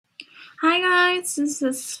Hi guys, this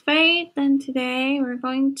is Faith, and today we're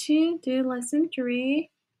going to do lesson 3.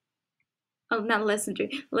 Oh, not lesson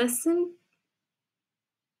 3, lesson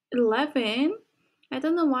 11. I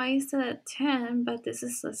don't know why I said 10, but this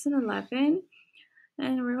is lesson 11.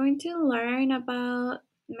 And we're going to learn about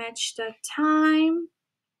match the time.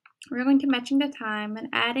 We're going to matching the time and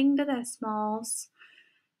adding the decimals,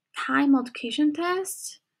 time multiplication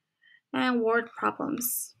test, and word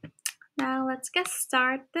problems. Now let's get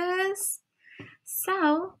started.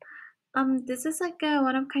 So, this is like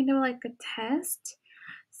one of kind of like a test.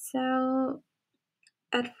 So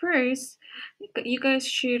at first, you guys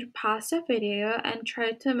should pause the video and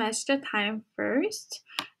try to match the time first.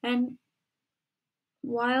 And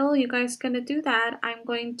while you guys gonna do that, I'm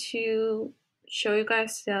going to show you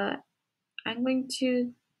guys that I'm going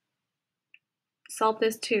to solve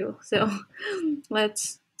this too. So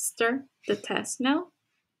let's start the test now.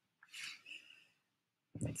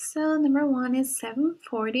 So number 1 is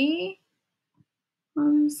 740.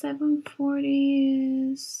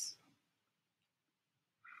 740 is,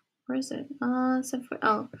 where is it? Oh,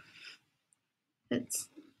 it's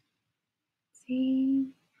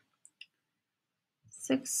see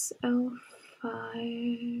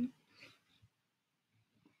 605.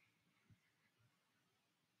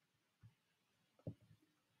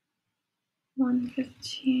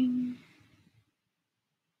 115.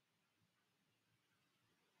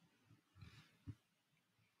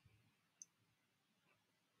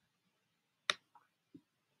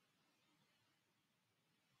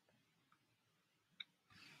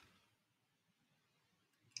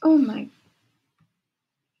 Oh my.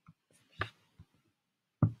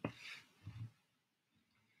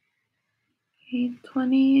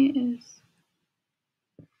 820 is.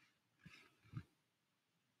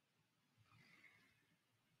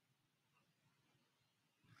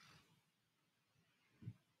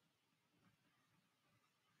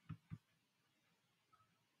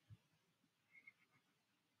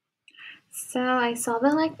 So I solved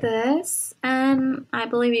it like this, and I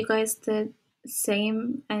believe you guys did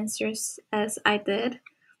same answers as I did.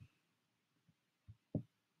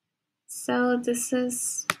 So this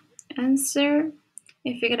is answer.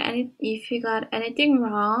 If you got anything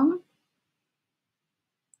wrong,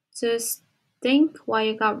 just think why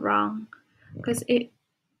you got wrong, because you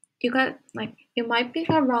got like you might be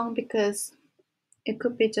got wrong because it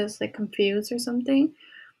could be just like confused or something.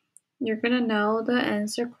 You're gonna know the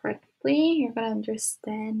answer correctly. You're gonna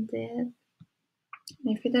understand it.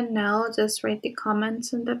 And if you don't know, just write the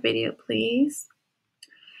comments in the video, please.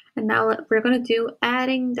 And now we're gonna do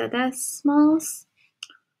adding the decimals.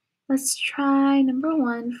 Let's try number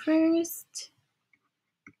 1 first.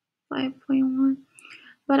 5.1.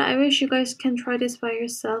 But I wish you guys can try this by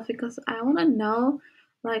yourself because I wanna know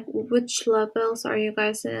like which levels are you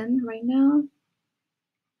guys in right now.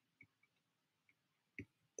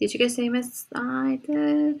 Did you get same as I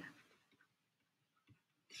did?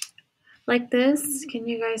 Like this, can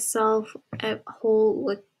you guys solve a whole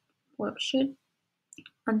like worksheet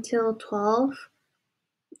until 12?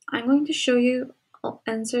 I'm going to show you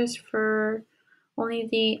answers for only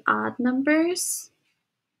the odd numbers.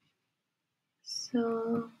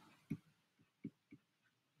 So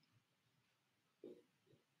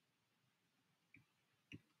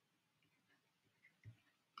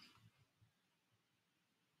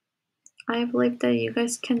I believe that you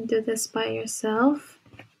guys can do this by yourself.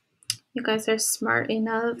 You guys are smart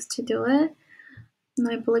enough to do it. And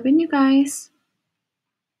I believe in you guys.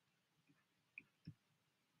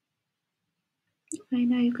 I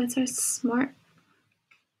know you guys are smart.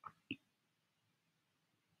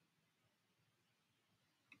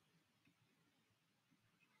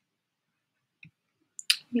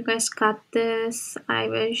 You guys got this. I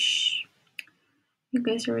wish you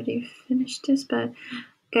guys already finished this, but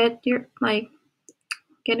get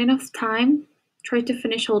enough time. Try to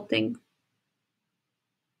finish whole thing.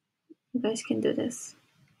 You guys can do this.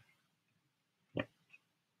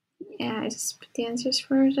 Yeah, I just put the answers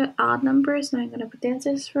for the odd numbers. Now I'm gonna put the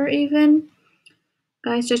answers for even.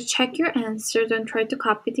 Guys, just check your answer. Don't try to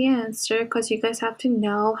copy the answer because you guys have to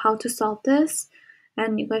know how to solve this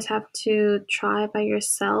and you guys have to try by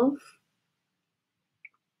yourself.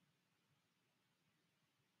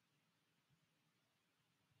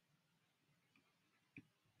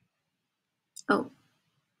 Oh.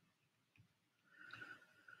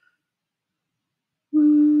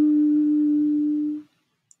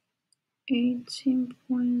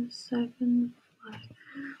 18.75.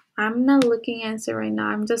 I'm not looking at answer right now.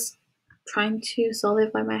 I'm just trying to solve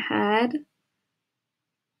it by my head.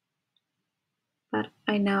 But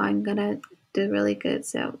I know I'm gonna do really good,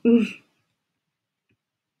 so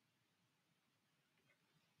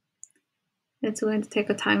It's going to take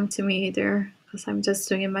a time to me either because I'm just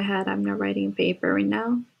doing it in my head. I'm not writing paper right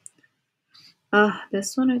now.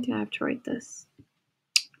 This one, I think I have to write this.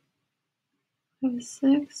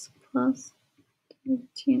 6 plus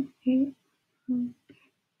 13, 8.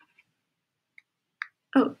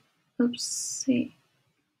 Oh, oopsie.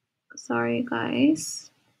 Sorry, guys.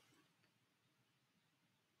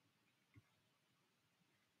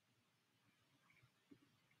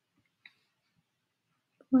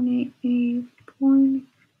 28.35.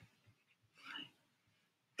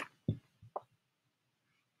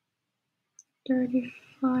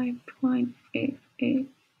 .88.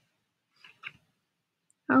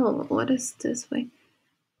 Oh, what is this way?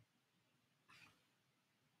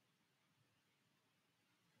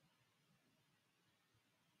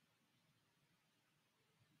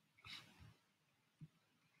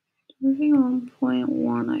 Moving on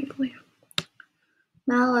 0.1, I believe.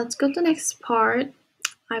 Now let's go to the next part.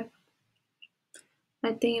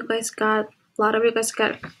 I think you guys got, a lot of you guys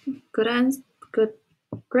got good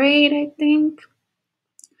grade, I think.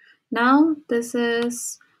 Now this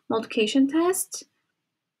is multiplication test.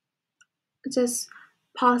 Just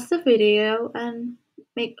pause the video and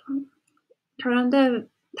turn on the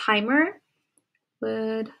timer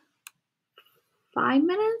with 5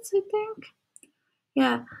 minutes, I think.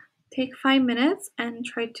 Yeah, take 5 minutes and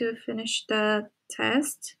try to finish the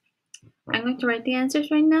test. I'm going to write the answers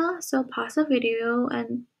right now, so pause the video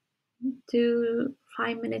and do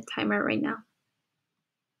 5-minute timer right now.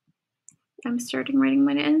 I'm starting writing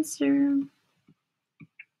my answer.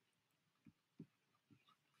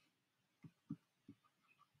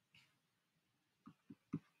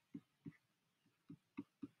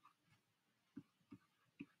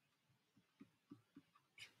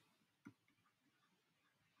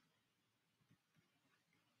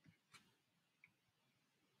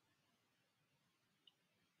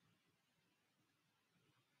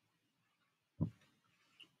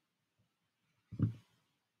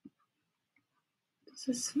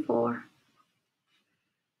 This is 4.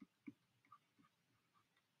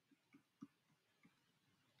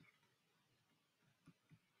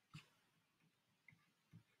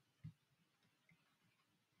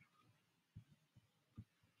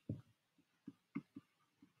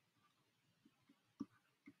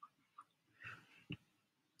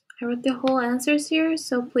 I wrote the whole answers here,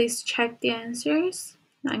 so please check the answers.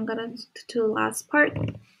 I'm gonna do the last part.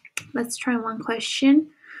 Let's try one question,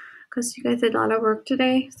 because you guys did a lot of work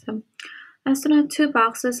today. So, Aston had 2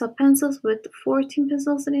 boxes of pencils with 14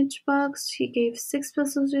 pencils in each box. She gave 6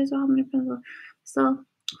 pencils to how many pencils? So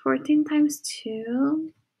 14 times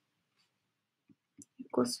 2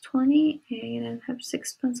 equals 28, and have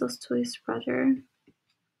 6 pencils to his brother.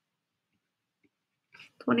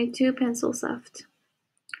 22 pencils left.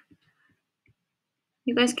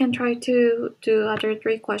 You guys can try to do other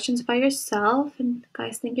 3 questions by yourself. And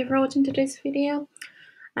guys, thank you for watching today's video.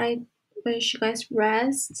 I wish you guys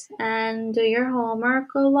rest and do your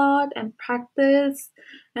homework a lot and practice.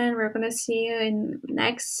 And we're gonna see you in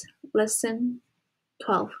next lesson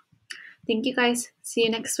 12. Thank you guys. See you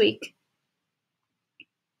next week.